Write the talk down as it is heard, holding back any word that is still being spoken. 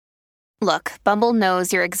Look, Bumble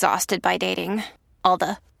knows you're exhausted by dating. All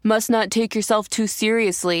the must not take yourself too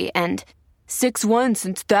seriously and 6'1"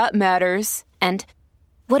 since that matters. And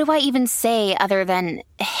what do I even say other than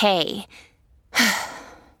hey?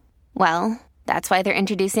 Well, that's why they're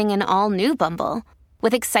introducing an all-new Bumble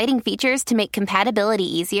with exciting features to make compatibility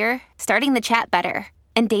easier, starting the chat better,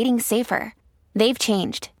 and dating safer. They've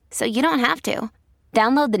changed, so you don't have to.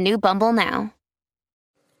 Download the new Bumble now.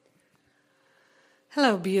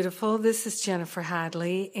 Hello, beautiful. This is Jennifer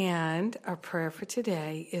Hadley, and our prayer for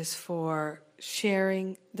today is for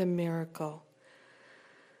sharing the miracle.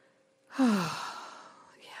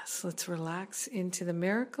 Yes, let's relax into the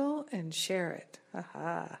miracle and share it.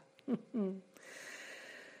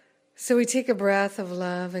 So we take a breath of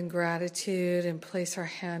love and gratitude and place our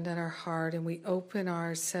hand on our heart, and we open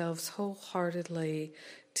ourselves wholeheartedly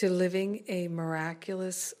to living a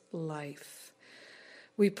miraculous life.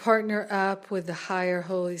 We partner up with the higher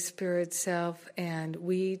Holy Spirit self, and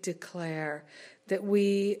we declare that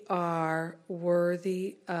we are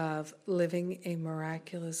worthy of living a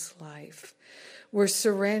miraculous life. We're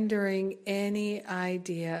surrendering any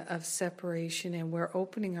idea of separation, and we're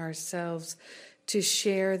opening ourselves to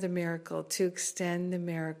share the miracle, to extend the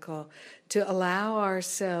miracle, to allow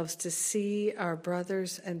ourselves to see our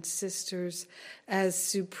brothers and sisters as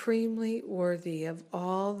supremely worthy of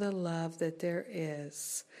all the love that there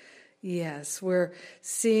is. Yes, we're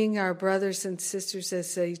seeing our brothers and sisters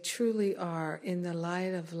as they truly are in the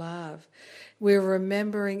light of love. We're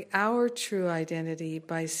remembering our true identity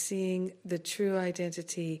by seeing the true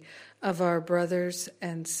identity of our brothers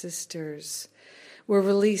and sisters. We're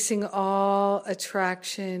releasing all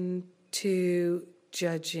attraction to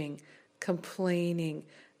judging, complaining,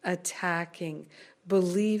 attacking,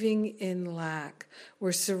 believing in lack.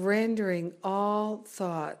 We're surrendering all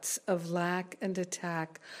thoughts of lack and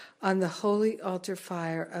attack on the holy altar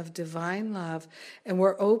fire of divine love, and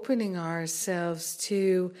we're opening ourselves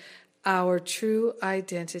to our true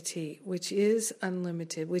identity, which is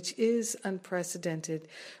unlimited, which is unprecedented,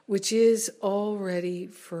 which is already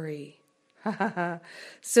free.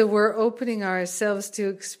 So we're opening ourselves to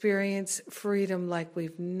experience freedom like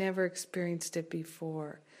we've never experienced it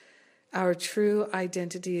before. Our true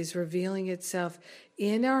identity is revealing itself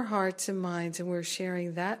in our hearts and minds, and we're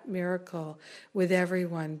sharing that miracle with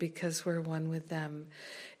everyone because we're one with them.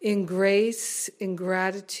 In grace, in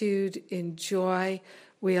gratitude, in joy,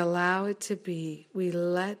 we allow it to be. We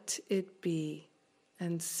let it be.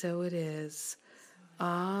 And so it is.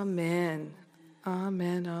 Amen.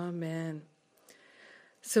 Amen. Amen.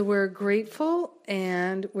 So we're grateful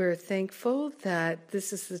and we're thankful that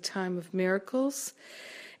this is the time of miracles.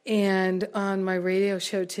 And on my radio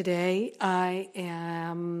show today, I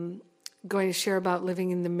am going to share about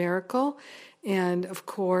living in the miracle and, of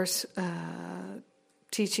course,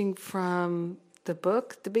 teaching from the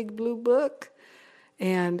book, the Big Blue Book.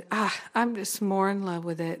 And I'm just more in love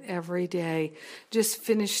with it every day. Just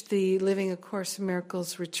finished the Living A Course in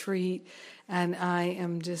Miracles retreat, and I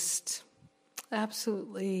am just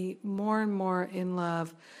absolutely more and more in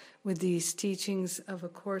love with these teachings of A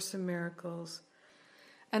Course in Miracles.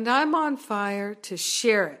 And I'm on fire to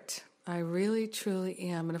share it. I really, truly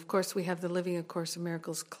am. And of course, we have the Living A Course in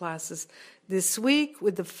Miracles classes this week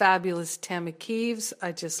with the fabulous Tammy Keeves.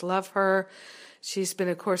 I just love her. She's been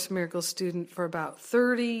a Course in Miracles student for about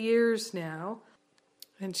 30 years now,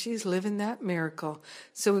 and she's living that miracle.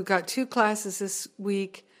 So we've got 2 classes this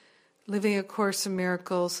week, Living A Course in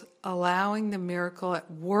Miracles, allowing the miracle at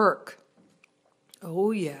work. Oh,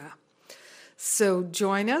 yeah. So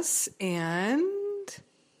join us, and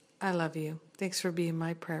I love you. Thanks for being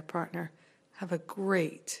my prayer partner. Have a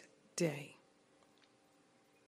great day.